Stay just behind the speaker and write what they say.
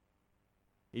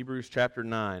Hebrews chapter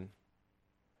 9.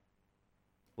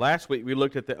 Last week we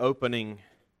looked at the opening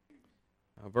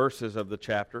verses of the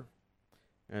chapter.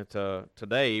 And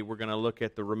today we're going to look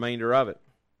at the remainder of it,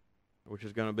 which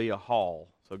is going to be a haul.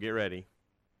 So get ready.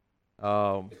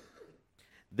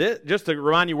 Just to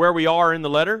remind you where we are in the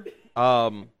letter,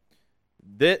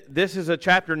 this is a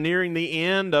chapter nearing the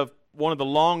end of one of the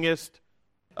longest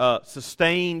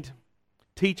sustained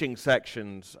teaching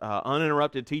sections,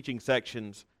 uninterrupted teaching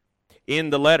sections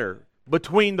in the letter,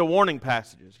 between the warning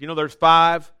passages. You know, there's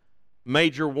 5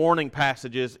 major warning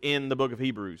passages in the book of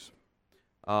Hebrews.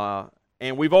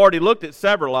 And we've already looked at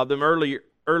several of them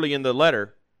early in the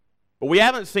letter. But we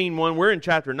haven't seen one. We're in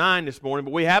chapter 9 this morning,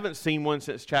 but we haven't seen one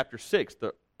since chapter 6,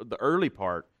 the early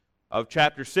part of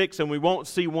chapter 6, and we won't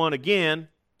see one again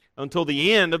until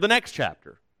the end of the next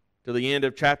chapter, to the end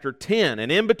of chapter 10.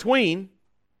 And in between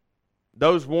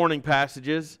those warning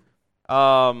passages,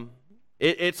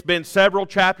 it's been several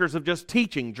chapters of just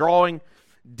teaching, drawing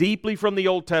deeply from the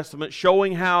Old Testament,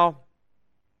 showing how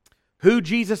who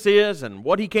Jesus is and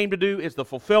what He came to do is the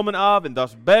fulfillment of, and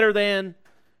thus better than,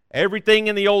 everything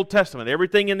in the Old Testament,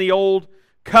 everything in the Old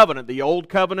Covenant. The Old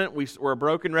Covenant, we're a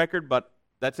broken record, but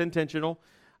that's intentional.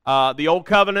 The Old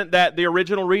Covenant that the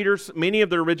original readers, many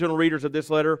of the original readers of this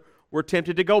letter, were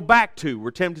tempted to go back to. Were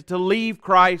tempted to leave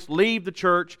Christ, leave the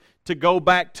church, to go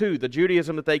back to the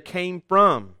Judaism that they came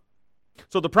from.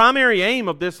 So the primary aim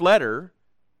of this letter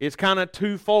is kind of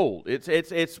twofold.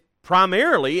 It's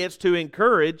primarily to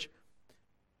encourage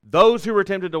those who were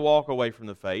tempted to walk away from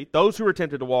the faith, those who were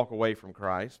tempted to walk away from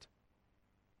Christ,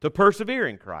 to persevere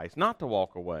in Christ, not to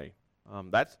walk away.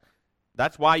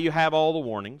 That's why you have all the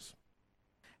warnings.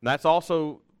 And that's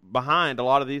also behind a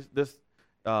lot of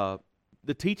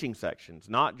the teaching sections,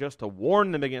 not just to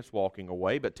warn them against walking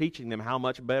away, but teaching them how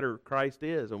much better Christ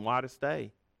is and why to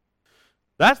stay.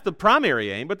 That's the primary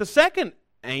aim. But the second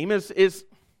aim is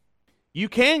you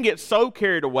can get so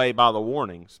carried away by the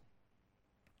warnings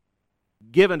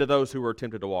given to those who were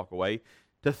tempted to walk away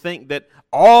to think that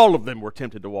all of them were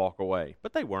tempted to walk away.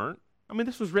 But they weren't. I mean,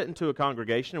 this was written to a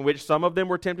congregation in which some of them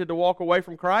were tempted to walk away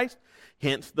from Christ,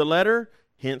 hence the letter,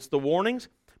 hence the warnings.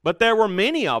 But there were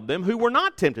many of them who were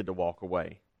not tempted to walk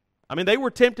away. I mean, they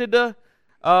were tempted to,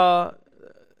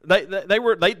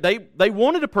 they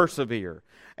wanted to persevere.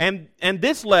 And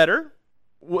this letter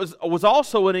was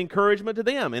also an encouragement to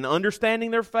them in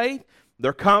understanding their faith,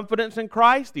 their confidence in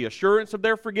Christ, the assurance of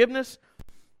their forgiveness,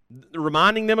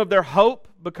 reminding them of their hope,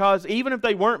 because even if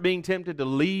they weren't being tempted to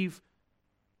leave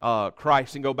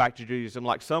Christ and go back to Judaism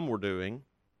like some were doing,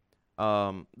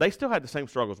 they still had the same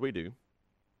struggles we do.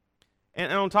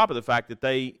 And on top of the fact that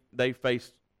they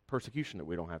faced persecution that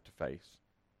we don't have to face.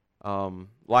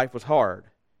 Life was hard.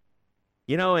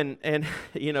 You know, and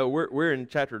you know, we're in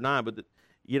chapter 9, but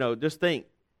just think,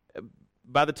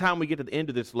 by the time we get to the end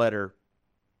of this letter,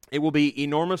 it will be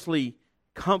enormously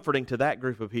comforting to that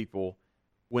group of people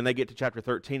when they get to chapter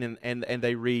 13 and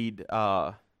they read,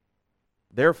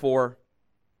 therefore,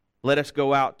 let us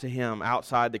go out to him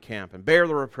outside the camp and bear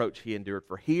the reproach he endured.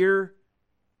 For here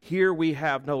we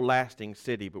have no lasting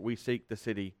city, but we seek the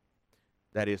city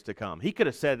that is to come. He could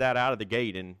have said that out of the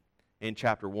gate in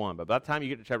chapter 1, but by the time you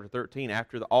get to chapter 13,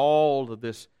 after all of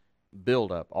this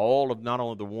buildup, all of not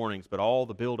only the warnings, but all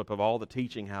the buildup of all the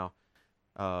teaching, how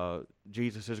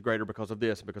Jesus is greater because of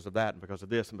this, and because of that, and because of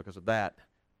this, and because of that,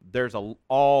 there's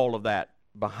all of that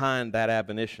behind that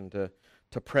admonition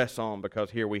to press on, because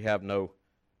here we have no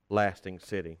lasting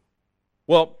city.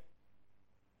 Well,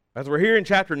 as we're here in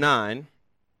chapter 9,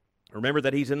 remember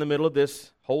that he's in the middle of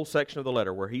this whole section of the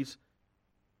letter where he's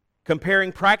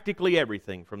comparing practically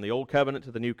everything from the Old Covenant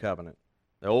to the New Covenant.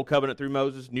 The Old Covenant through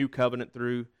Moses, New Covenant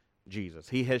through Jesus.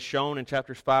 He has shown in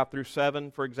chapters 5 through 7,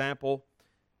 for example,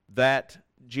 that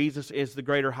Jesus is the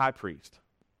greater high priest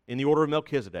in the order of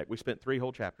Melchizedek. We spent 3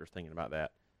 whole chapters thinking about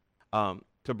that,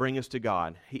 to bring us to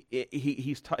God.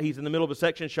 He's in the middle of a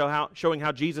section showing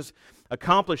how Jesus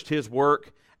accomplished his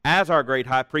work as our great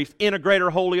high priest in a greater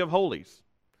holy of holies,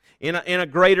 in a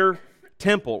greater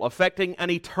temple, effecting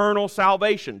an eternal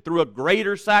salvation through a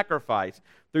greater sacrifice,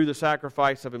 through the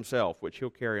sacrifice of himself, which he'll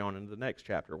carry on into the next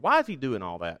chapter. Why is he doing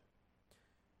all that?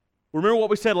 Remember what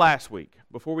we said last week,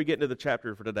 before we get into the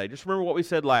chapter for today. Just remember what we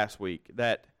said last week,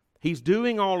 that he's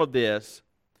doing all of this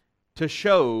to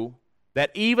show that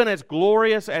even as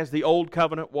glorious as the Old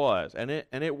Covenant was, and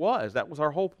it was, that was our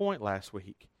whole point last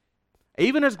week,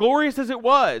 even as glorious as it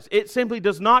was, it simply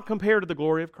does not compare to the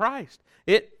glory of Christ.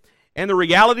 And the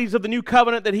realities of the New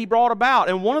Covenant that he brought about.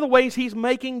 And one of the ways he's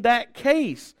making that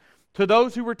case to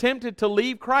those who were tempted to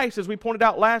leave Christ, as we pointed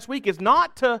out last week, is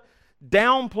not to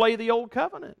downplay the Old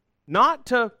Covenant, not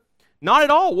to Not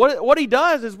at all. What he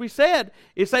does, as we said,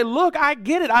 is say, look, I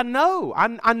get it. I know.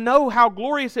 I know how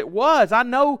glorious it was. I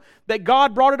know that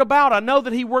God brought it about. I know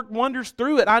that He worked wonders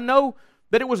through it. I know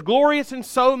that it was glorious in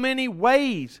so many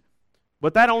ways.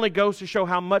 But that only goes to show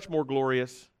how much more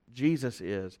glorious Jesus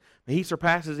is. He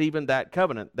surpasses even that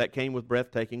covenant that came with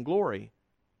breathtaking glory.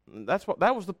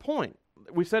 That was the point.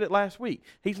 We said it last week.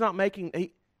 He's not making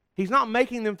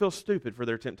them feel stupid for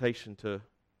their temptation to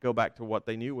go back to what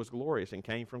they knew was glorious and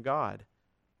came from God.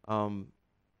 And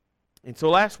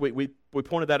so last week we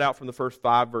pointed that out from the first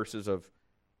 5 verses of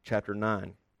chapter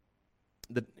 9,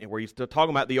 where he's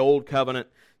talking about the old covenant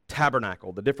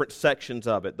tabernacle, the different sections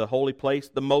of it, the holy place,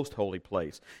 the most holy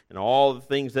place, and all the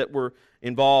things that were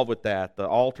involved with that, the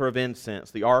altar of incense,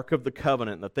 the Ark of the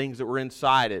Covenant, and the things that were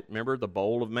inside it. Remember the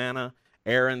bowl of manna,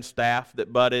 Aaron's staff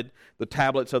that budded, the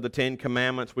tablets of the 10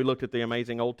 Commandments. We looked at the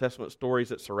amazing Old Testament stories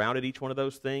that surrounded each one of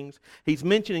those things. He's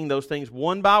mentioning those things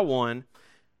one by one,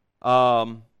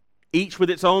 each with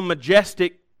its own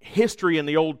majestic history in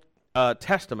the Old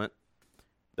Testament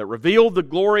that revealed the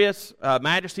glorious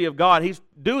majesty of God. He's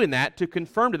doing that to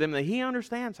confirm to them that He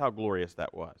understands how glorious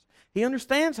that was. He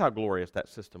understands how glorious that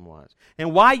system was,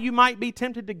 and why you might be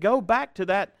tempted to go back to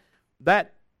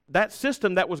that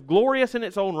system that was glorious in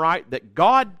its own right, that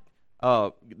God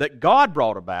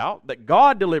brought about, that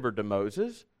God delivered to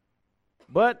Moses.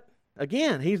 But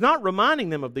again, He's not reminding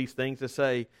them of these things to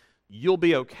say, you'll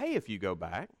be okay if you go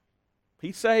back.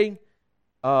 He's saying,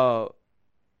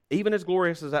 even as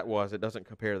glorious as that was, it doesn't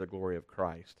compare to the glory of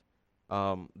Christ.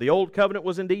 The old covenant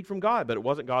was indeed from God, but it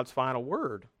wasn't God's final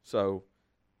word. So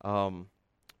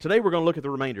today we're going to look at the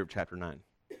remainder of chapter 9.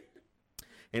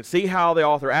 And see how the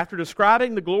author, after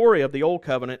describing the glory of the Old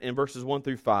Covenant in verses 1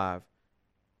 through 5,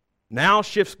 now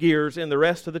shifts gears in the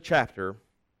rest of the chapter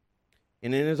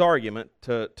and in his argument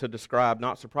to describe,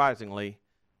 not surprisingly,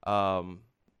 the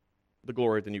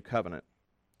glory of the New Covenant,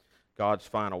 God's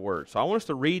final word. So I want us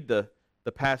to read the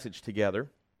passage together,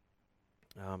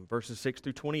 verses 6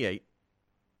 through 28,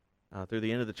 through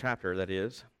the end of the chapter, that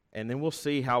is, and then we'll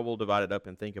see how we'll divide it up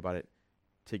and think about it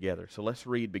together. So let's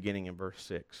read beginning in verse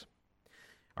 6.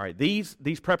 All right, these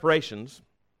preparations,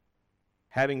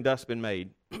 having thus been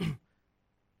made,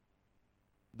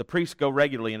 the priests go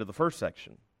regularly into the first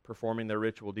section, performing their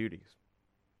ritual duties.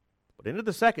 But into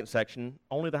the second section,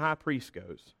 only the high priest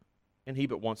goes, and he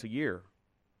but once a year,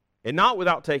 and not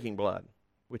without taking blood,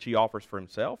 which he offers for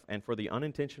himself and for the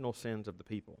unintentional sins of the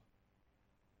people.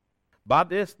 By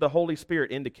this, the Holy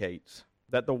Spirit indicates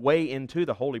that the way into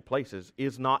the holy places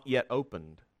is not yet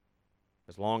opened,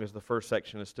 as long as the first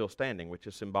section is still standing, which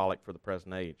is symbolic for the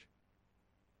present age.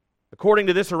 According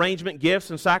to this arrangement, gifts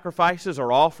and sacrifices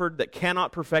are offered that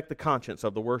cannot perfect the conscience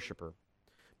of the worshiper,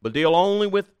 but deal only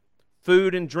with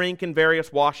food and drink and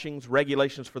various washings,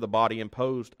 regulations for the body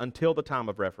imposed until the time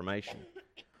of Reformation.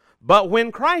 But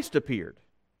when Christ appeared,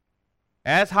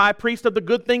 as high priest of the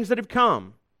good things that have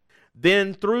come,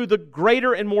 then through the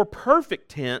greater and more perfect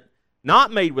tent,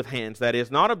 not made with hands, that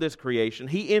is, not of this creation,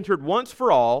 He entered once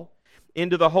for all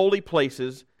into the holy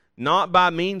places, not by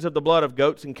means of the blood of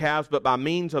goats and calves, but by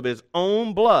means of His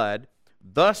own blood,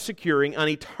 thus securing an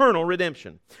eternal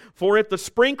redemption. For if the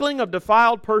sprinkling of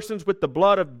defiled persons with the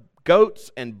blood of goats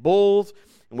and bulls,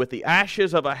 and with the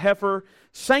ashes of a heifer,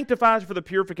 sanctifies for the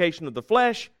purification of the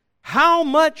flesh, how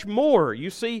much more? You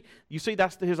see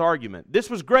that's his argument. This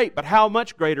was great, but how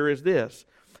much greater is this?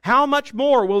 How much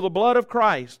more will the blood of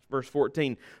Christ, verse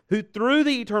 14, who through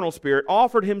the eternal Spirit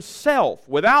offered Himself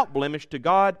without blemish to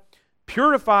God,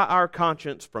 purify our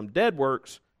conscience from dead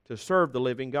works to serve the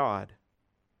living God?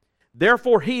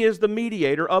 Therefore He is the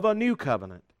mediator of a new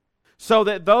covenant, so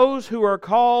that those who are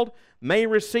called may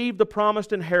receive the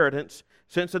promised inheritance,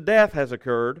 since a death has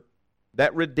occurred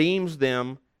that redeems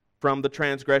them from the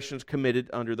transgressions committed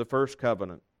under the first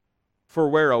covenant. For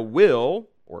where a will,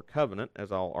 or covenant,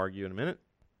 as I'll argue in a minute,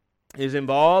 is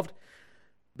involved,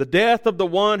 the death of the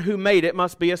one who made it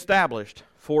must be established.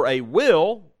 For a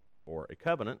will, or a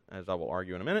covenant, as I will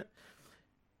argue in a minute,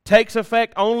 takes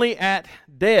effect only at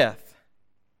death,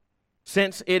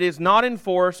 since it is not in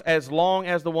force as long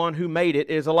as the one who made it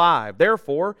is alive.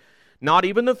 Therefore, not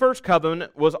even the first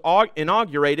covenant was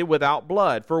inaugurated without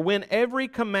blood. For when every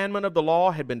commandment of the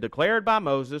law had been declared by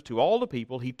Moses to all the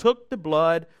people, he took the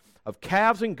blood of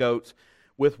calves and goats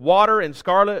with water and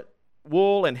scarlet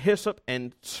wool and hyssop,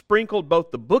 and sprinkled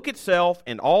both the book itself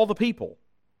and all the people,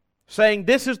 saying,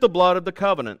 "This is the blood of the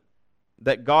covenant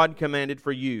that God commanded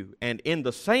for you." And in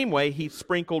the same way he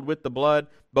sprinkled with the blood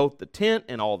both the tent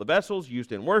and all the vessels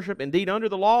used in worship. Indeed, under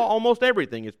the law, almost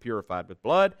everything is purified with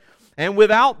blood, and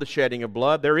without the shedding of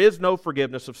blood there is no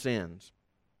forgiveness of sins.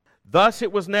 Thus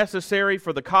it was necessary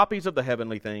for the copies of the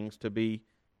heavenly things to be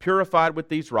purified with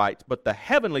these rites, but the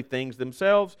heavenly things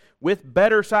themselves with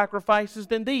better sacrifices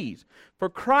than these. For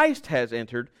Christ has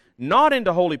entered not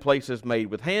into holy places made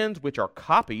with hands, which are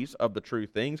copies of the true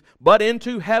things, but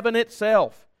into heaven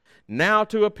itself, now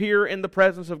to appear in the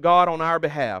presence of God on our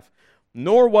behalf.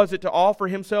 Nor was it to offer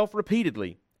himself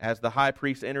repeatedly, as the high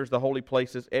priest enters the holy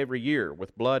places every year,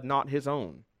 with blood not his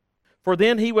own. For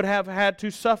then he would have had to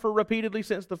suffer repeatedly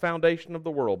since the foundation of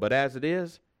the world. But as it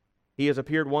is, he has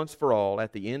appeared once for all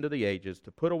at the end of the ages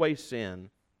to put away sin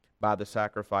by the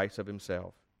sacrifice of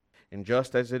himself. And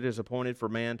just as it is appointed for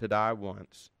man to die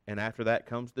once, and after that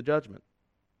comes the judgment,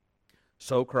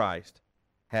 so Christ,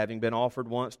 having been offered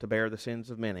once to bear the sins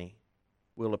of many,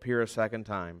 will appear a second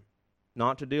time,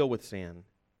 not to deal with sin,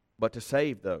 but to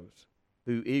save those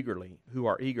who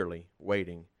are eagerly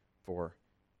waiting for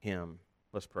him.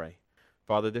 Let's pray.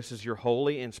 Father, this is your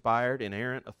holy, inspired,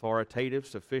 inerrant, authoritative,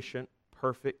 sufficient,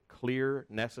 perfect, clear,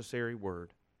 necessary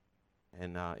word.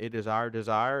 And it is our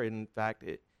desire, in fact,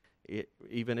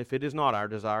 even if it is not our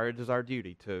desire, it is our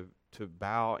duty to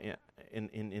bow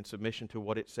in submission to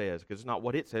what it says, because it's not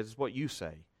what it says, it's what you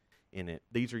say in it.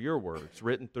 These are your words,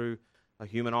 written through a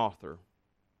human author.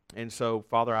 And so,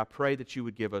 Father, I pray that you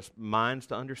would give us minds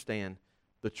to understand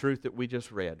the truth that we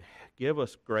just read. Give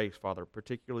us grace, Father,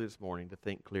 particularly this morning, to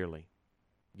think clearly.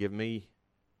 Give me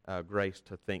grace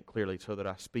to think clearly so that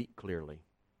I speak clearly,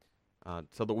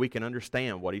 so that we can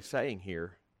understand what he's saying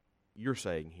here, you're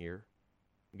saying here.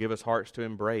 Give us hearts to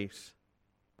embrace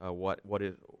what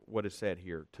is said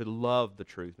here, to love the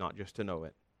truth, not just to know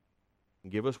it.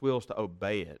 And give us wills to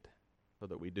obey it so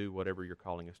that we do whatever you're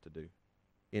calling us to do.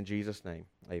 In Jesus' name,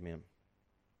 amen.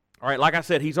 All right, like I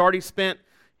said, he's already spent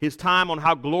his time on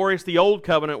how glorious the old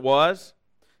covenant was.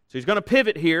 So he's going to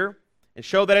pivot here and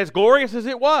show that as glorious as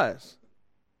it was,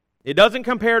 it doesn't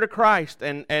compare to Christ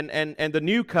and the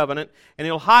new covenant. And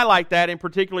he'll highlight that in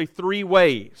particularly three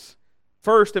ways.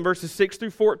 First, in verses 6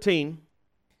 through 14,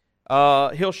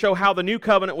 he'll show how the new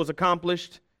covenant was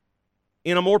accomplished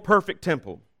in a more perfect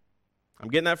temple. I'm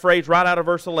getting that phrase right out of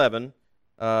verse 11,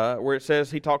 where it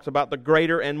says he talks about the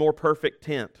greater and more perfect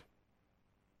tent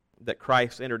that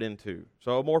Christ entered into.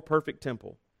 So a more perfect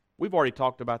temple. We've already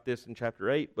talked about this in chapter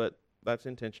 8, but that's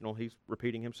intentional. He's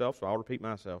repeating himself, so I'll repeat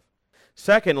myself.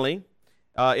 Secondly,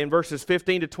 in verses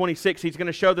 15 to 26, he's going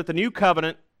to show that the new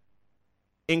covenant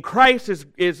in Christ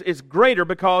is greater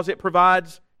because it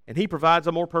provides, and he provides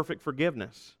a more perfect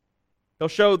forgiveness. He'll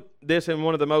show this in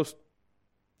one of the most,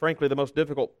 frankly, the most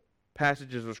difficult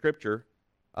passages of Scripture,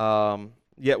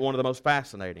 yet one of the most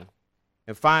fascinating.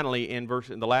 And finally, in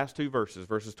the last two verses,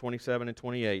 verses 27 and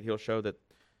 28, he'll show that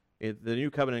the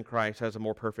new covenant in Christ has a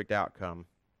more perfect outcome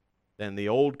than the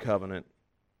old covenant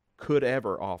could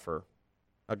ever offer.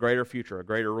 A greater future, a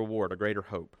greater reward, a greater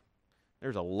hope.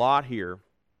 There's a lot here,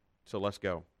 so let's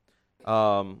go.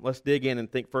 Let's dig in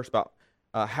and think first about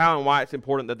how and why it's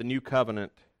important that the new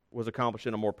covenant was accomplished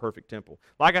in a more perfect temple.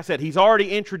 Like I said, he's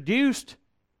already introduced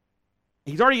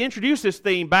this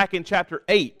theme back in chapter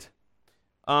 8.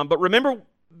 But remember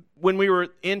when we were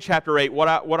in chapter 8, what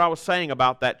I was saying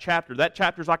about that chapter. That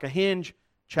chapter is like a hinge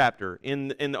chapter in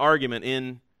the argument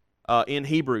in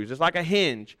Hebrews. It's like a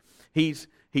hinge. He's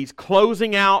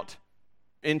closing out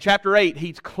in chapter 8.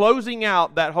 He's closing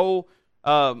out that whole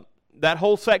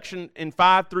section in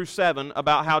 5 through 7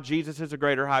 about how Jesus is a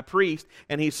greater high priest,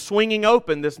 and he's swinging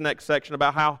open this next section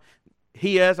about how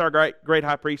he, as our great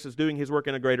high priest, is doing his work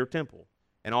in a greater temple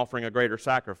and offering a greater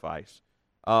sacrifice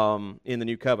in the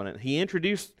new covenant. He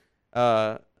introduced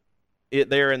it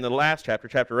there in the last chapter,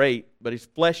 chapter 8, but he's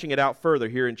fleshing it out further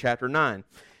here in chapter 9.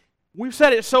 We've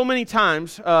said it so many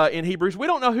times in Hebrews, we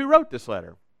don't know who wrote this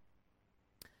letter.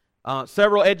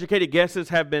 Several educated guesses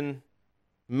have been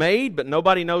made, but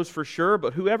nobody knows for sure.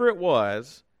 But whoever it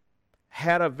was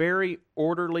had a very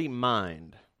orderly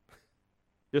mind.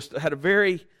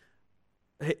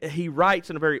 He writes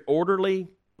in a very orderly,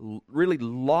 really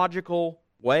logical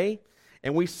way.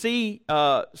 And we see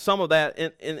some of that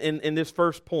in this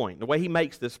first point, the way he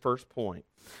makes this first point.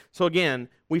 So again,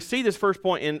 we see this first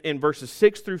point in verses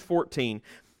 6 through 14.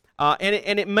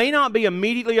 And it may not be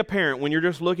immediately apparent when you're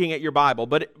just looking at your Bible,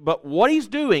 but what he's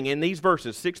doing in these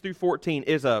verses, 6 through 14,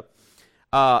 is a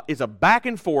back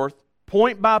and forth,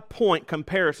 point-by-point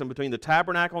comparison between the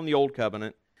tabernacle in the Old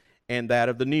Covenant and that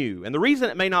of the New. And the reason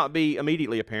it may not be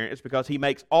immediately apparent is because he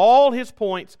makes all his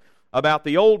points about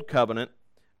the Old Covenant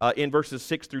in verses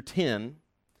 6 through 10,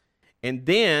 and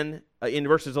then in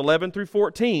verses 11 through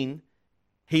 14,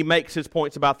 he makes his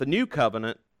points about the New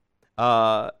Covenant.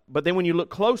 But then when you look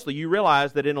closely, you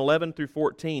realize that in 11 through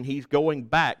 14, he's going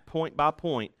back point by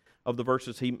point of the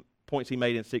verses points he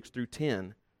made in 6 through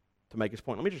 10 to make his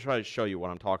point. Let me just try to show you what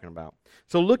I'm talking about.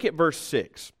 So look at verse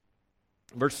 6.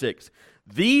 Verse 6.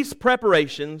 These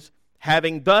preparations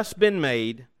having thus been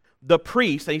made, the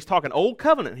priests, and he's talking Old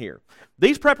Covenant here.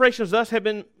 These preparations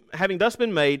having thus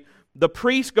been made, the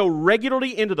priests go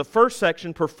regularly into the first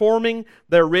section performing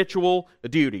their ritual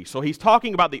duties. So he's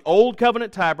talking about the Old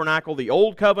Covenant tabernacle, the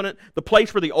Old Covenant, the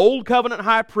place where the Old Covenant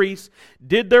high priests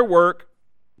did their work,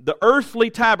 the earthly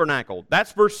tabernacle.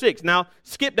 That's verse 6. Now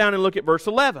skip down and look at verse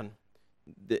 11.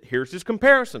 Here's his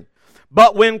comparison.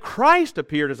 But when Christ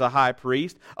appeared as a high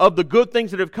priest of the good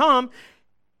things that have come,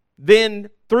 then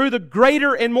through the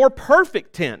greater and more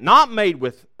perfect tent, not made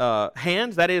with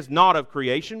hands, that is, not of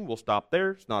creation. We'll stop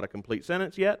there. It's not a complete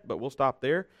sentence yet, but we'll stop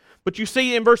there. But you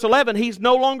see in verse 11, he's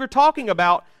no longer talking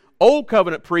about Old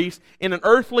Covenant priests in an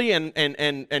earthly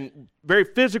and very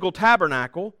physical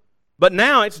tabernacle. But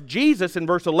now it's Jesus in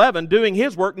verse 11 doing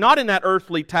his work, not in that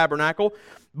earthly tabernacle,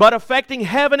 but affecting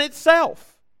heaven itself.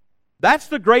 That's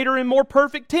the greater and more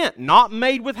perfect tent, not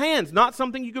made with hands, not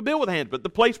something you could build with hands, but the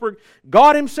place where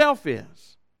God himself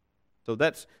is. So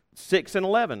that's 6 and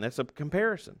 11. That's a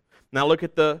comparison. Now look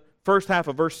at the first half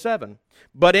of verse 7.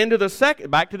 But into the second,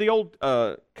 back to the Old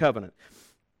Covenant,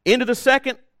 into the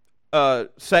second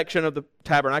section of the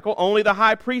tabernacle, only the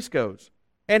high priest goes,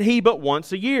 and he but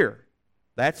once a year.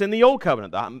 That's in the Old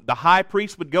Covenant. The high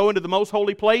priest would go into the most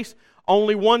holy place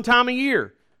only one time a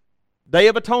year. Day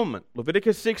of Atonement,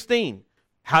 Leviticus 16.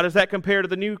 How does that compare to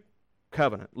the New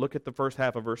Covenant? Look at the first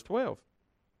half of verse 12.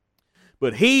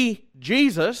 But he,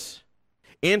 Jesus,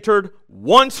 entered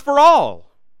once for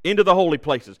all into the holy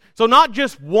places. So not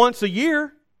just once a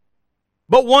year,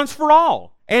 but once for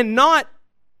all. And not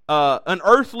an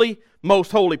earthly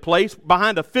most holy place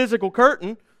behind a physical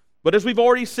curtain, but as we've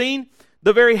already seen,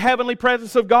 the very heavenly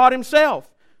presence of God himself.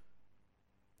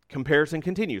 Comparison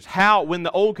continues. How, when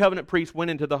the Old Covenant priest went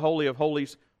into the Holy of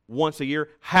Holies once a year,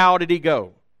 how did he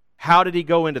go? How did he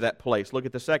go into that place? Look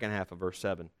at the second half of verse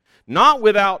 7. Not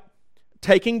without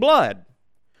taking blood,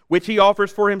 which he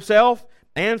offers for himself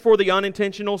and for the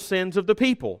unintentional sins of the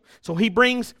people. So he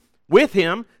brings with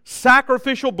him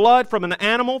sacrificial blood from an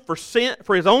animal for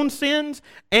his own sins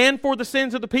and for the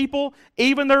sins of the people,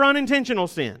 even their unintentional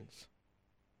sins.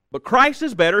 But Christ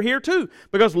is better here too,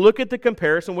 because look at the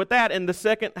comparison with that in the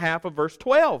second half of verse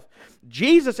 12.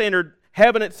 Jesus entered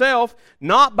heaven itself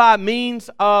not by means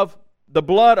of the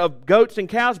blood of goats and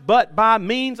cows, but by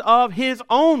means of his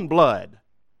own blood.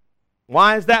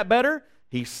 Why is that better?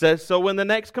 He says so in the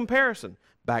next comparison.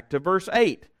 Back to verse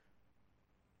 8.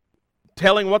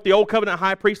 Telling what the Old Covenant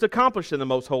high priest accomplished in the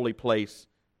most holy place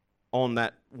on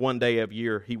that one day of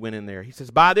year he went in there. He says,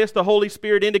 by this the Holy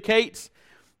Spirit indicates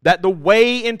that the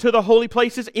way into the holy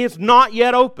places is not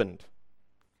yet opened,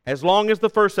 as long as the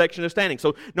first section is standing.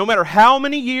 So no matter how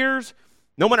many years,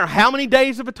 no matter how many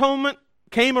days of atonement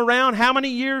came around, how many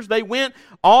years they went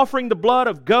offering the blood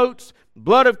of goats,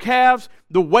 blood of calves,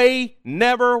 the way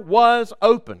never was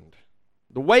opened.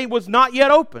 The way was not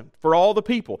yet opened for all the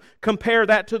people. Compare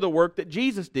that to the work that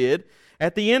Jesus did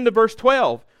at the end of verse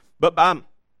 12. But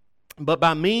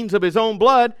by means of his own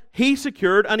blood, he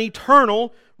secured an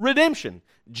eternal redemption.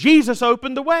 Jesus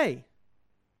opened the way.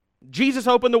 Jesus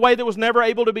opened the way that was never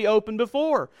able to be opened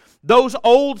before. Those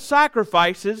old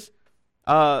sacrifices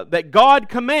that God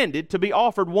commanded to be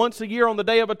offered once a year on the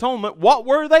Day of Atonement, what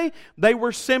were they? They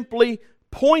were simply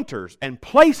pointers and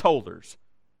placeholders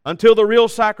until the real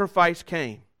sacrifice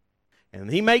came.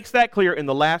 And he makes that clear in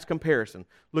the last comparison.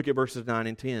 Look at verses 9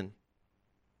 and 10.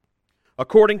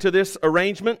 According to this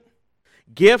arrangement,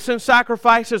 gifts and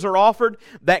sacrifices are offered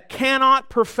that cannot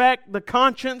perfect the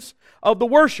conscience of the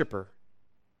worshiper,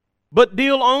 but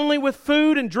deal only with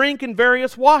food and drink and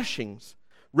various washings,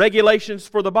 regulations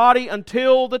for the body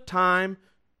until the time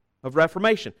of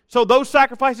Reformation. So those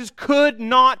sacrifices could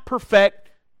not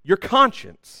perfect your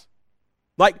conscience.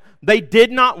 Like they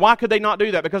did not, why could they not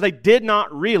do that? Because they did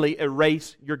not really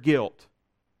erase your guilt.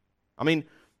 I mean,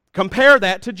 compare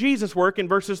that to Jesus' work in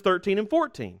verses 13 and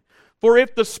 14. For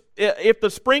if the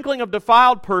sprinkling of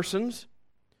defiled persons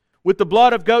with the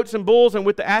blood of goats and bulls and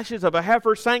with the ashes of a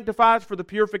heifer sanctifies for the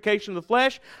purification of the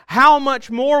flesh, how much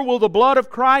more will the blood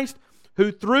of Christ,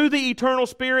 who through the eternal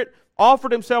Spirit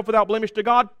offered himself without blemish to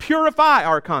God, purify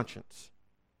our conscience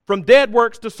from dead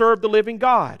works to serve the living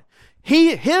God?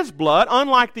 His blood,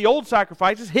 unlike the old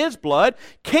sacrifices, his blood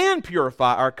can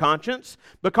purify our conscience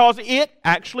because it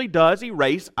actually does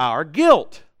erase our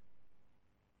guilt.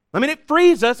 I mean, it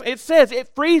frees us, it says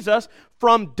it frees us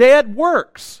from dead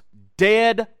works.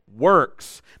 Dead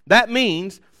works. That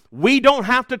means we don't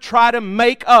have to try to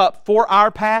make up for our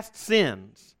past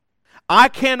sins. I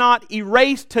cannot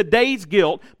erase today's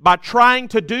guilt by trying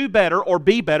to do better or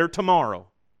be better tomorrow.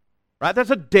 Right?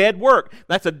 That's a dead work.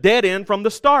 That's a dead end from the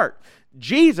start.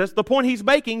 Jesus, the point he's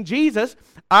making, Jesus,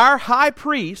 our high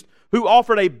priest, who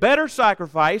offered a better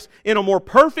sacrifice in a more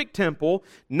perfect temple,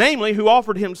 namely, who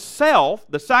offered himself,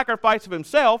 the sacrifice of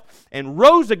himself, and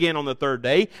rose again on the third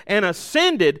day, and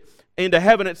ascended into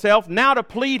heaven itself, now to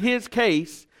plead his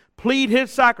case, plead his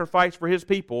sacrifice for his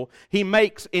people. He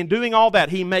makes, in doing all that,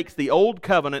 he makes the old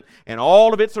covenant and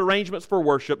all of its arrangements for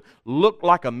worship look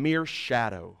like a mere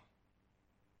shadow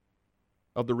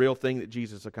of the real thing that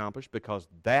Jesus accomplished, because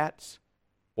that's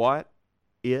what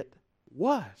it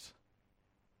was.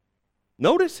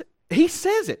 Notice, he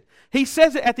says it. He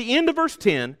says it at the end of verse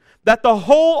 10, that the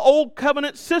whole old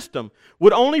covenant system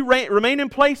would only remain in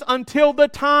place until the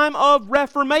time of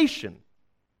Reformation.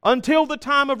 Until the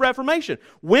time of Reformation.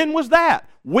 When was that?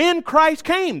 When Christ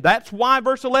came. That's why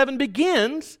verse 11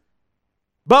 begins,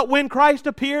 but when Christ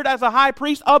appeared as a high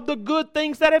priest of the good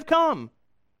things that have come.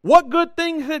 What good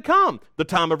things had come? The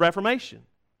time of Reformation.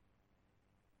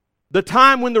 The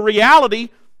time when the reality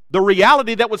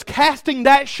that was casting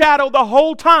that shadow the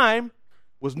whole time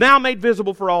was now made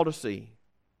visible for all to see.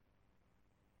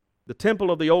 The temple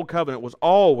of the Old Covenant was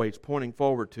always pointing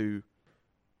forward to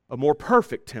a more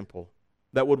perfect temple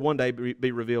that would one day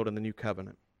be revealed in the New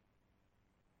Covenant.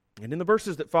 And in the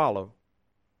verses that follow,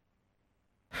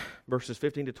 verses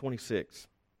 15 to 26,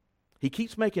 he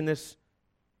keeps making this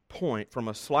point from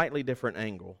a slightly different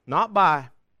angle. Not by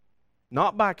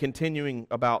continuing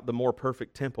about the more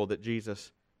perfect temple that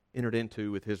Jesus entered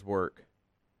into with his work,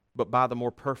 but by the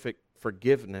more perfect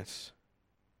forgiveness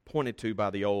pointed to by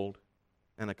the old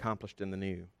and accomplished in the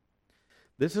new.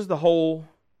 This is the whole,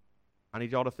 I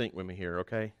need y'all to think with me here,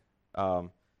 okay?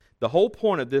 The whole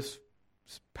point of this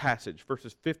passage,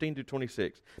 verses 15 to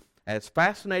 26, as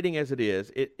fascinating as it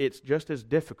is, it's just as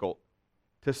difficult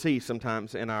to see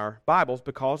sometimes in our Bibles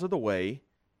because of the way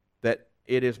that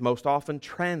it is most often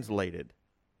translated.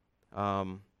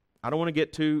 I don't want to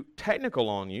get too technical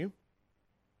on you,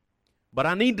 but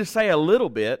I need to say a little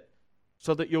bit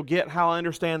so that you'll get how I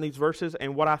understand these verses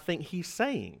and what I think he's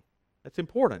saying. That's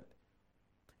important.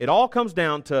 It all comes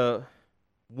down to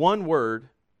one word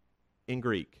in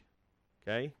Greek,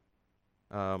 okay?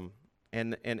 And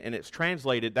it's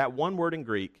translated, that one word in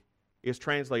Greek is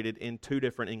translated in two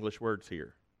different English words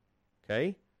here,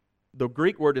 okay? The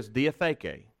Greek word is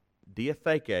diatheke,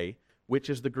 which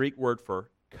is the Greek word for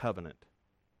covenant.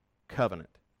 Covenant.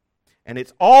 And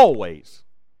it's always,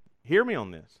 hear me on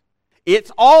this,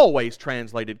 it's always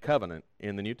translated covenant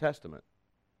in the New Testament.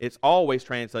 It's always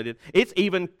translated. It's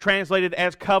even translated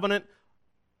as covenant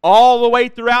all the way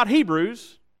throughout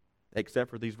Hebrews,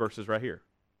 except for these verses right here.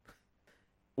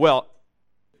 Well,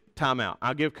 time out.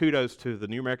 I'll give kudos to the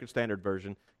New American Standard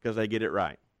Version because they get it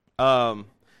right.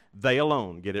 They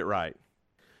alone get it right.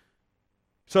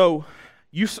 So,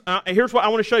 here's what I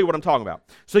want to show you what I'm talking about.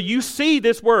 So you see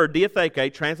this word,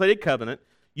 diatheke, translated covenant.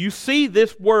 You see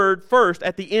this word first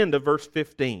at the end of verse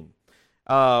 15,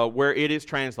 where it is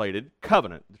translated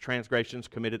covenant, the transgressions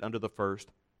committed under the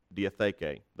first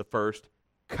diatheke, the first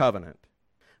covenant.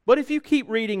 But if you keep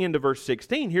reading into verse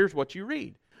 16, here's what you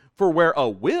read. For where a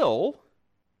will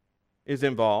is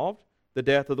involved, the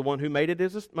death of the one who made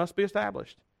it must be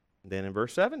established. And then in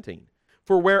verse 17,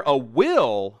 for where a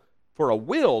will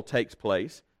takes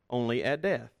place only at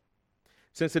death,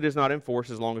 since it is not in force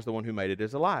as long as the one who made it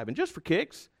is alive. And just for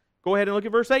kicks, go ahead and look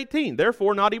at verse 18.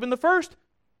 Therefore, not even the first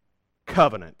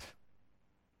covenant,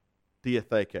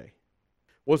 diatheke,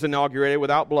 was inaugurated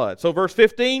without blood. So verse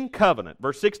 15, covenant.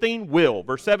 Verse 16, will.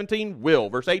 Verse 17, will.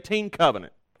 Verse 18,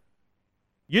 covenant.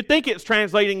 You'd think it's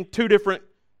translating two different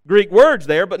Greek words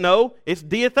there, but no, it's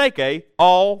diatheke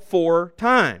all four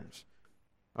times.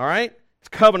 All right? It's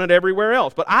covenant everywhere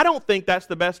else. But I don't think that's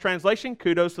the best translation.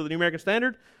 Kudos to the New American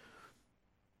Standard.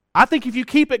 I think if you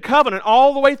keep it covenant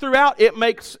all the way throughout, it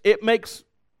makes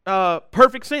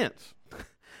perfect sense.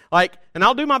 And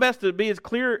I'll do my best to be as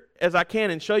clear as I can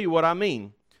and show you what I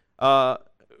mean.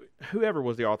 Whoever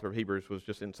was the author of Hebrews was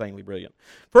just insanely brilliant.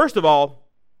 First of all,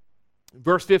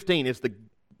 verse 15 is the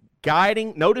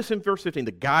guiding, notice in verse 15,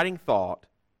 the guiding thought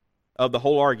of the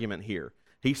whole argument here.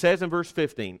 He says in verse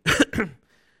 15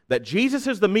 that Jesus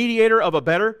is the mediator of a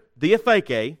better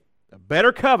diatheke, a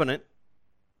better covenant,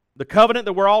 the covenant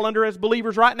that we're all under as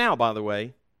believers right now, by the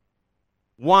way.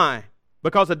 Why?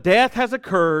 Because a death has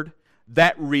occurred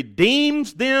that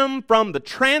redeems them from the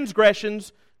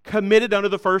transgressions committed under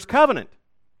the first covenant.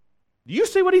 Do you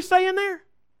see what he's saying there?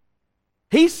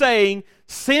 He's saying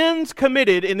sins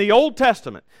committed in the Old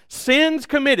Testament, sins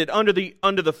committed under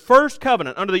the first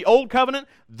covenant, under the Old Covenant,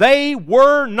 they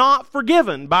were not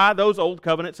forgiven by those Old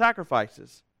Covenant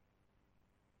sacrifices.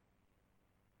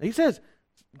 He says,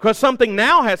 because something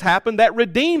now has happened that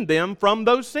redeemed them from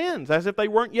those sins, as if they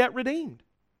weren't yet redeemed.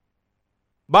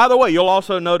 By the way, you'll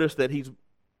also notice that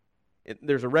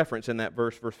there's a reference in that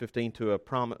verse 15, to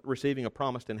receiving a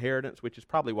promised inheritance, which is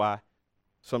probably why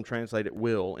some translate it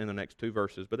will in the next two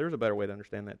verses, but there's a better way to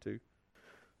understand that too.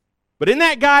 But in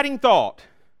that guiding thought,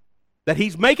 that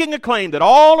he's making a claim that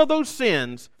all of those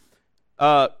sins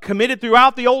committed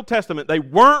throughout the Old Testament, they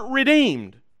weren't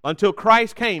redeemed until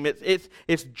Christ came.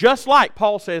 It's just like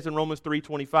Paul says in Romans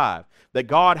 3:25, that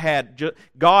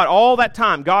God all that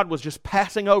time, God was just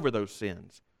passing over those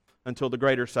sins until the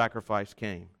greater sacrifice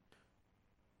came.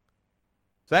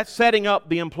 So that's setting up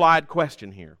the implied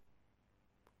question here.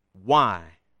 Why?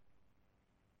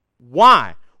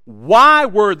 Why? Why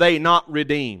were they not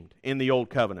redeemed in the Old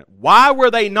Covenant? Why were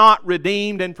they not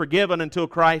redeemed and forgiven until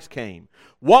Christ came?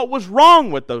 What was wrong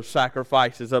with those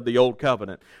sacrifices of the Old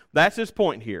Covenant? That's his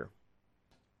point here.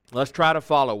 Let's try to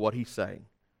follow what he's saying.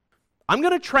 I'm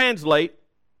going to translate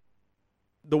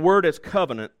the word as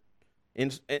covenant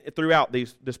throughout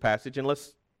this passage, and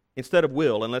instead of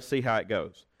will, and let's see how it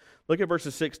goes. Look at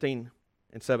verses 16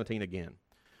 and 17 again.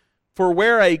 For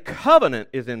where a covenant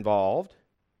is involved,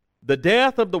 the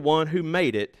death of the one who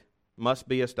made it must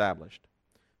be established.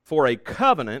 For a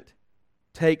covenant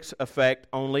takes effect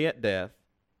only at death,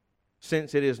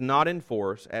 since it is not in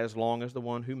force as long as the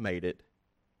one who made it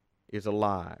is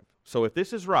alive. So if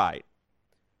this is right,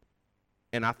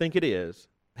 and I think it is,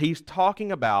 he's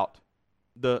talking about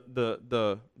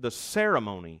the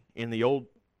ceremony in the Old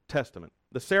Testament.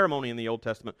 The ceremony in the Old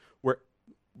Testament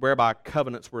whereby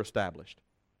covenants were established.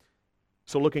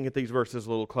 So looking at these verses a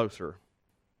little closer,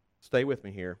 stay with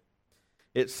me here.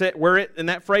 In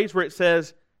that phrase where it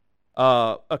says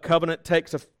a covenant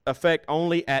takes effect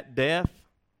only at death,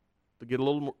 to get a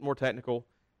little more technical,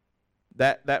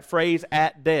 that phrase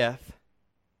 "at death"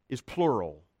 is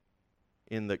plural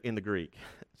in the Greek.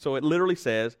 So it literally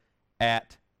says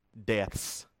 "at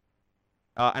deaths,"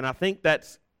 and I think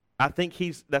that's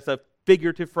a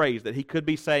figurative phrase, that he could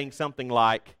be saying something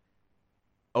like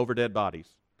over dead bodies,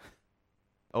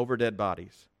 over dead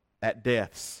bodies, at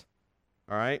deaths.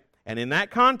 All right, and in that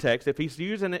context, if he's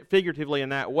using it figuratively in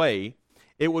that way,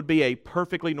 it would be a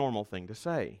perfectly normal thing to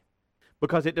say,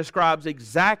 because it describes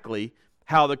exactly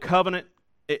how the covenant,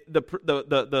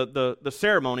 the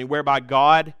ceremony whereby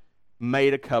God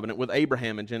made a covenant with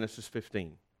Abraham in Genesis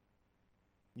 15.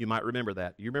 You might remember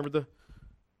that. You remember the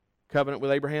covenant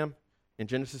with Abraham in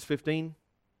Genesis 15?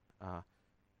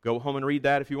 Go home and read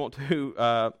that if you want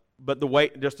to.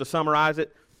 But just to summarize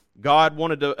it, God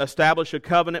wanted to establish a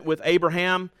covenant with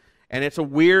Abraham, and it's a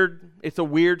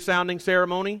weird sounding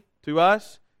ceremony to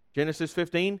us. Genesis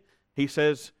 15, he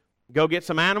says, go get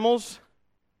some animals,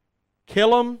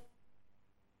 kill them,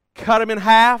 cut them in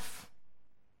half,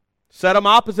 set them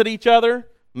opposite each other,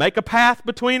 make a path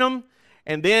between them,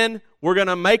 and then we're going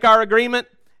to make our agreement.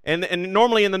 And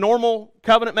normally in the normal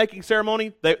covenant-making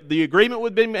ceremony, the agreement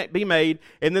would be made,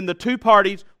 and then the two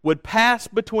parties would pass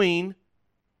between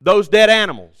those dead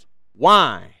animals.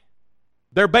 Why?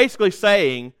 They're basically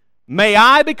saying, may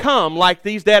I become like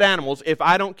these dead animals if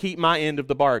I don't keep my end of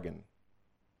the bargain.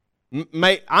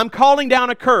 I'm calling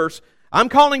down a curse. I'm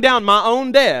calling down my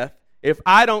own death if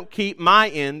I don't keep my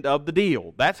end of the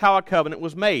deal. That's how a covenant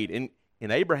was made. In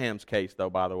Abraham's case,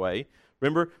 though, by the way,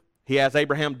 remember, he has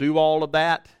Abraham do all of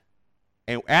that.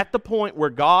 And at the point where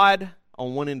God,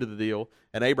 on one end of the deal,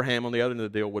 and Abraham on the other end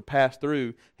of the deal, would pass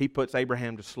through, he puts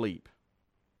Abraham to sleep.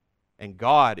 And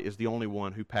God is the only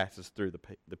one who passes through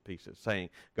the pieces.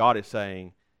 God is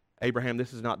saying, Abraham,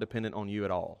 this is not dependent on you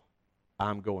at all.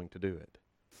 I'm going to do it.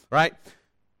 Right?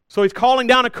 So he's calling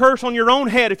down a curse on your own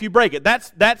head if you break it. That's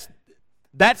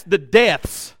the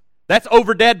deaths. That's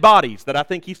over dead bodies that I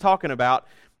think he's talking about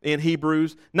in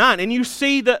Hebrews 9. And you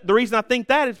see the reason I think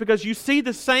that is because you see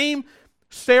the same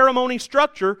ceremony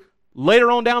structure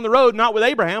later on down the road, not with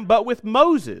Abraham, but with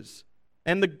Moses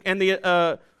and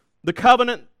the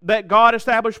covenant that God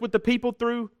established with the people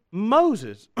through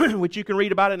Moses, which you can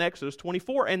read about in Exodus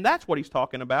 24, and that's what he's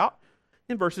talking about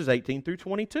in verses 18 through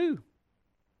 22.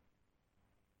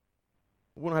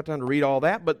 We don't have time to read all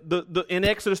that, but in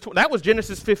Exodus, that was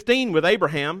Genesis 15 with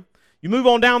Abraham. You move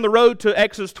on down the road to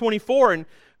Exodus 24, and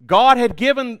God had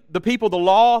given the people the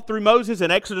law through Moses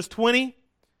in Exodus 20.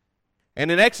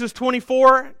 And in Exodus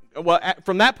 24,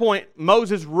 from that point,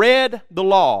 Moses read the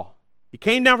law. He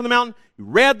came down from the mountain, he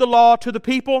read the law to the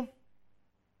people.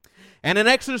 And in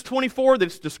Exodus 24,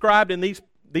 that's described in these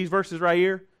verses right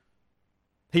here,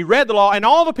 he read the law, and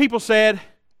all the people said,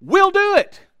 we'll do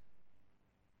it.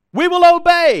 We will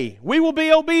obey. We will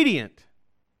be obedient.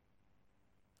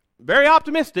 Very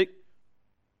optimistic.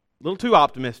 A little too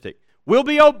optimistic. We'll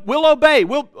obey.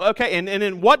 Okay, and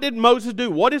then what did Moses do?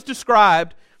 What is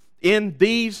described in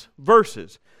these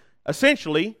verses?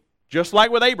 Essentially, just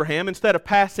like with Abraham, instead of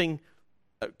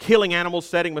killing animals,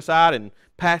 setting them aside, and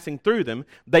passing through them,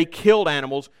 they killed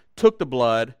animals, took the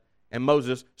blood, and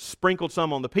Moses sprinkled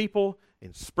some on the people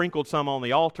and sprinkled some on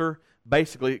the altar,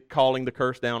 basically calling the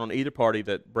curse down on either party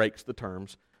that breaks the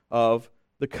terms of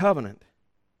the covenant.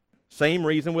 Same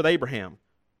reason with Abraham,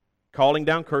 calling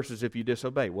down curses if you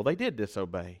disobey. Well, they did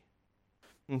disobey.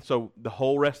 And so the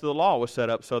whole rest of the law was set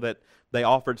up so that they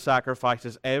offered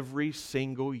sacrifices every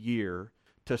single year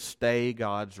to stay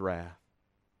God's wrath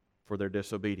for their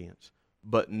disobedience.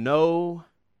 But no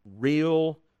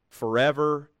real,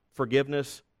 forever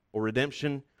forgiveness or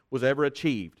redemption was ever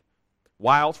achieved.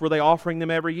 Why else were they offering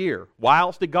them every year? Why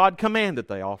else did God command that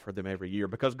they offer them every year?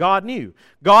 Because God knew.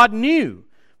 God knew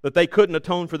that they couldn't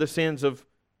atone for the sins of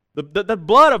the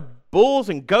blood of bulls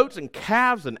and goats and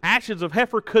calves and ashes of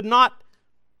heifer could not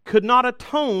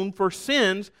atone for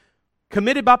sins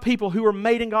committed by people who were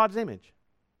made in God's image.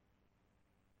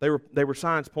 They were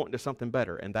signs pointing to something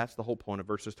better, and that's the whole point of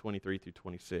verses 23 through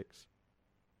 26.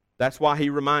 That's why he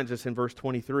reminds us in verse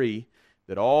 23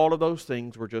 that all of those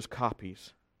things were just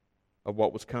copies of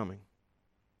what was coming.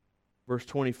 Verse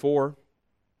 24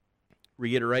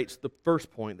 reiterates the first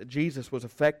point, that Jesus was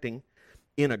effecting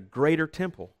in a greater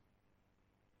temple.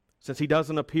 Since he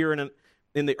doesn't appear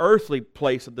in the earthly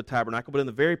place of the tabernacle, but in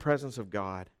the very presence of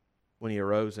God when he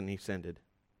arose and he ascended.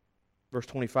 Verse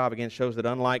 25 again shows that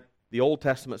unlike the Old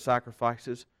Testament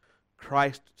sacrifices,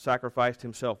 Christ sacrificed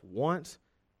himself once,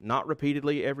 not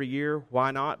repeatedly every year.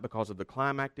 Why not? Because of the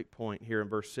climactic point here in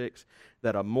verse 6,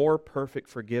 that a more perfect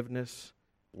forgiveness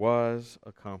was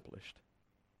accomplished.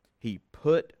 He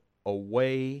put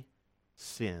away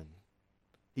sin.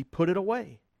 He put it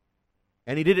away.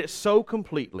 And he did it so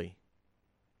completely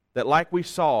that, like we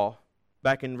saw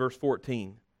back in verse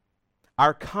 14,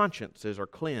 our consciences are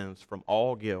cleansed from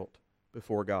all guilt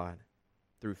before God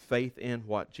through faith in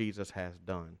what Jesus has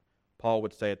done. Paul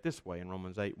would say it this way in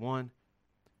Romans 8:1,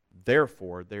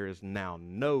 therefore there is now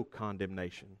no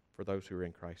condemnation for those who are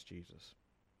in Christ Jesus.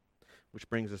 Which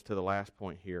brings us to the last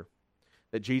point here,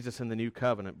 that Jesus in the new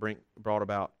covenant brought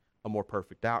about a more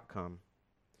perfect outcome.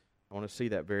 I want to see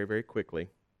that very, very quickly,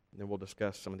 and then we'll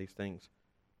discuss some of these things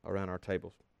around our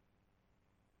tables.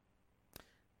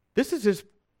 This is his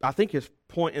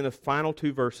point in the final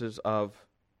two verses of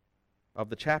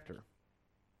the chapter.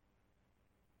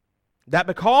 That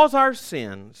because our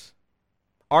sins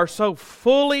are so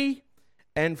fully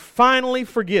and finally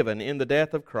forgiven in the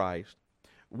death of Christ,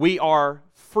 we are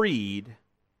freed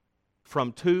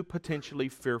from two potentially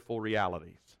fearful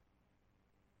realities.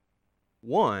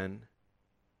 One,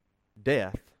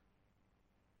 death,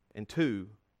 and two,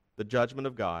 the judgment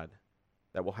of God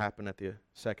that will happen at the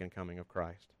second coming of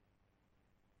Christ.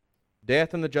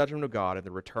 Death and the judgment of God and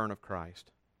the return of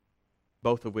Christ,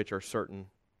 both of which are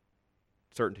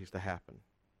certainties to happen.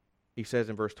 He says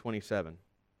in verse 27,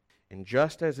 and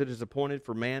just as it is appointed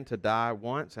for man to die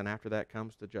once, and after that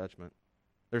comes the judgment,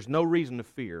 there's no reason to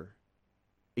fear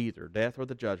either death or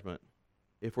the judgment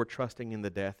if we're trusting in the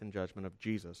death and judgment of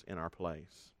Jesus in our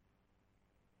place.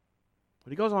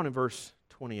 But he goes on in verse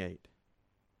 28.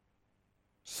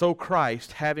 So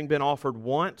Christ, having been offered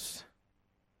once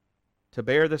to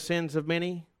bear the sins of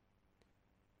many,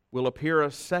 will appear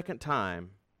a second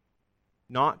time,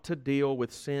 not to deal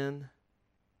with sin,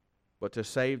 but to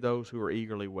save those who are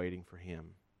eagerly waiting for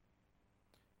him.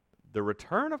 The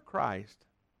return of Christ,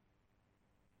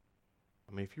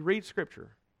 if you read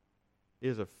Scripture,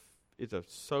 is a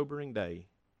sobering day,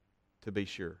 to be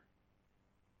sure.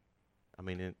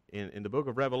 In the book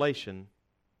of Revelation,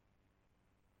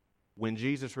 when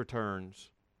Jesus returns,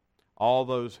 all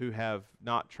those who have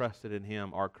not trusted in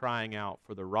him are crying out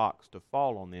for the rocks to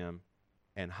fall on them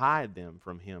and hide them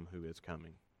from him who is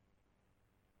coming.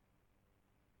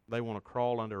 They want to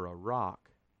crawl under a rock.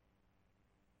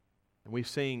 And we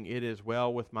sing, "It is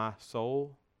well with my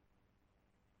soul."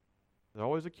 There's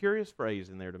always a curious phrase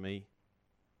in there to me.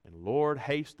 And Lord,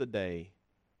 haste the day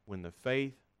when the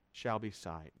faith shall be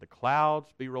sight, the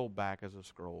clouds be rolled back as a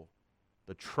scroll,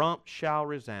 the trump shall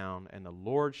resound, and the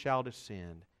Lord shall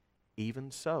descend.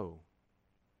 Even so,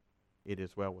 it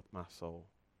is well with my soul.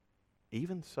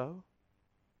 Even so?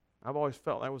 I've always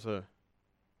felt that was a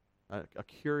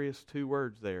curious two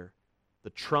words there. The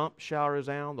trump shall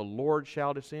resound, the Lord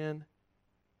shall descend.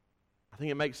 I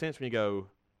think it makes sense when you go,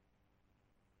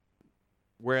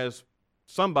 whereas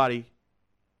somebody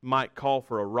might call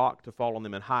for a rock to fall on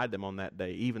them and hide them on that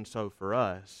day, even so for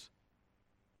us,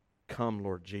 come,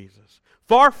 Lord Jesus.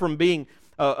 Far from being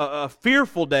a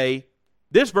fearful day,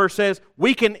 this verse says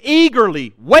we can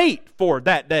eagerly wait for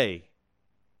that day.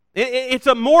 It's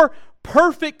a more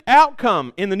perfect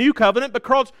outcome in the new covenant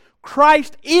because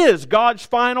Christ is God's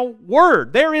final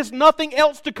word. There is nothing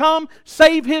else to come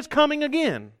save His coming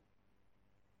again.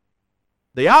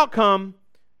 The outcome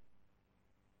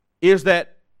is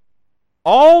that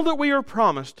all that we are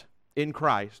promised in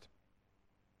Christ,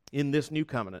 in this new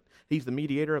covenant, He's the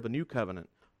mediator of a new covenant.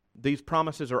 These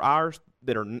promises are ours,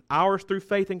 that are ours through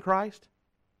faith in Christ.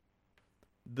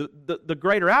 The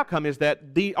greater outcome is that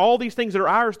all these things that are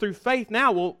ours through faith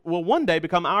now will one day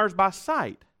become ours by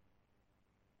sight.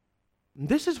 And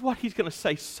this is what he's going to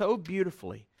say so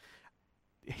beautifully.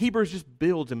 Hebrews just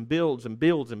builds and builds and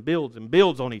builds and builds and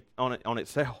builds on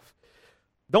itself.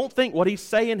 Don't think what he's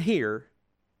saying here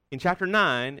in chapter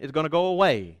 9 is going to go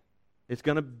away. It's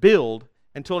going to build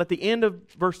until at the end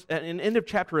of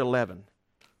chapter 11.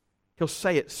 He'll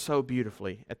say it so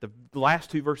beautifully at the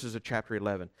last two verses of chapter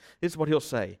 11. This is what he'll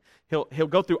say. He'll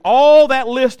go through all that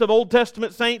list of Old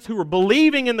Testament saints who were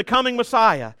believing in the coming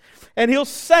Messiah. And he'll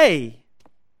say,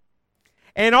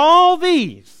 and all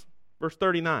these, verse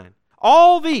 39,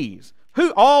 all these,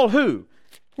 who?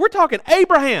 We're talking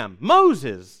Abraham,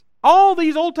 Moses, all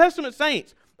these Old Testament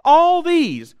saints, all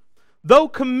these, though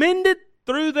commended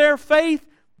through their faith,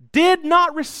 did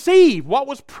not receive what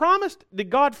was promised. Did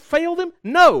God fail them?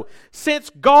 No. Since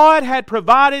God had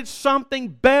provided something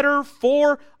better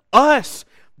for us,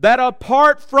 that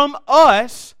apart from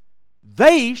us,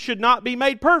 they should not be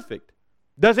made perfect.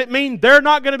 Does it mean they're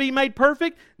not going to be made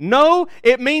perfect? No.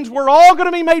 It means we're all going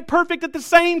to be made perfect at the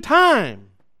same time.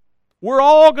 We're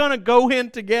all going to go in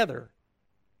together.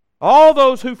 All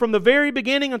those who from the very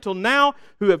beginning until now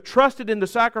who have trusted in the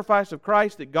sacrifice of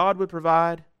Christ that God would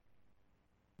provide,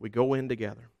 we go in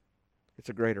together. It's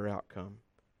a greater outcome.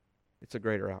 It's a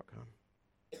greater outcome.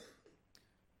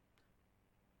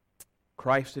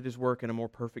 Christ did His work in a more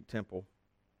perfect temple,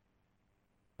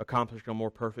 accomplished a more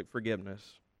perfect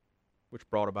forgiveness, which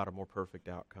brought about a more perfect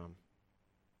outcome.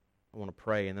 I want to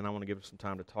pray, and then I want to give us some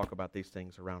time to talk about these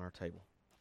things around our table.